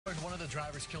One of the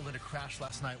drivers killed in a crash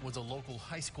last night was a local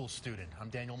high school student. I'm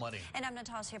Daniel Muddy. And I'm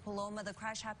Natasha Paloma. The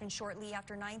crash happened shortly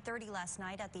after 9:30 last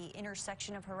night at the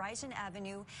intersection of Horizon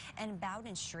Avenue and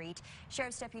Bowden Street.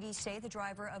 Sheriff's deputies say the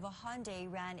driver of a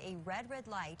Hyundai ran a red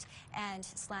light and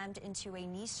slammed into a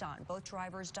Nissan. Both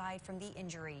drivers died from the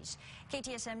injuries.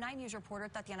 KTSM 9 News reporter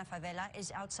Tatiana Favela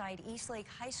is outside Eastlake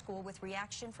High School with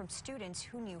reaction from students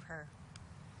who knew her.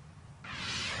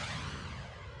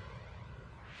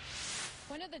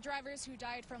 One of the drivers who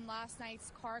died from last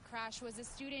night's car crash was a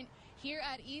student here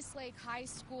at Eastlake High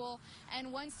School,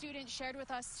 and one student shared with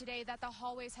us today that the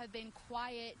hallways have been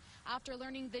quiet after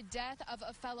learning the death of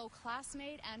a fellow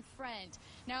classmate and friend.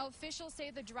 Now, officials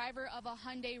say the driver of a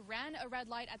Hyundai ran a red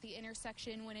light at the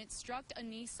intersection when it struck a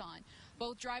Nissan.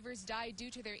 Both drivers died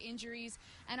due to their injuries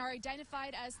and are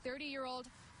identified as 30-year-old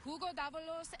Hugo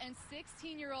Davalos and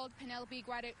 16-year-old Penelope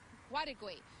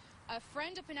Guadigüe. A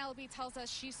friend of Penelope tells us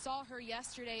she saw her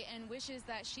yesterday and wishes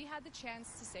that she had the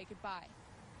chance to say goodbye.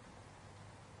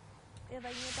 If I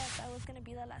knew that was going to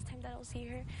be the last time that I'll see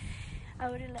her, I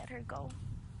wouldn't let her go.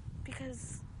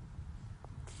 Because,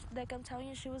 like I'm telling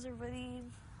you, she was a really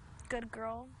good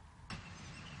girl.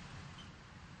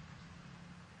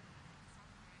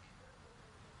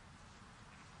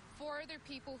 Four other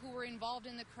people who were involved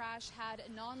in the crash had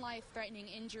non-life-threatening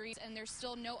injuries, and there's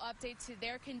still no update to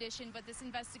their condition, but this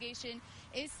investigation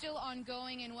is still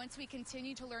ongoing, and once we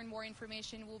continue to learn more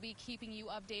information, we'll be keeping you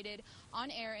updated on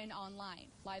air and online.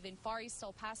 Live in Far East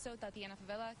El Paso, Tatiana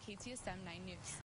Favela, KTSM 9 News.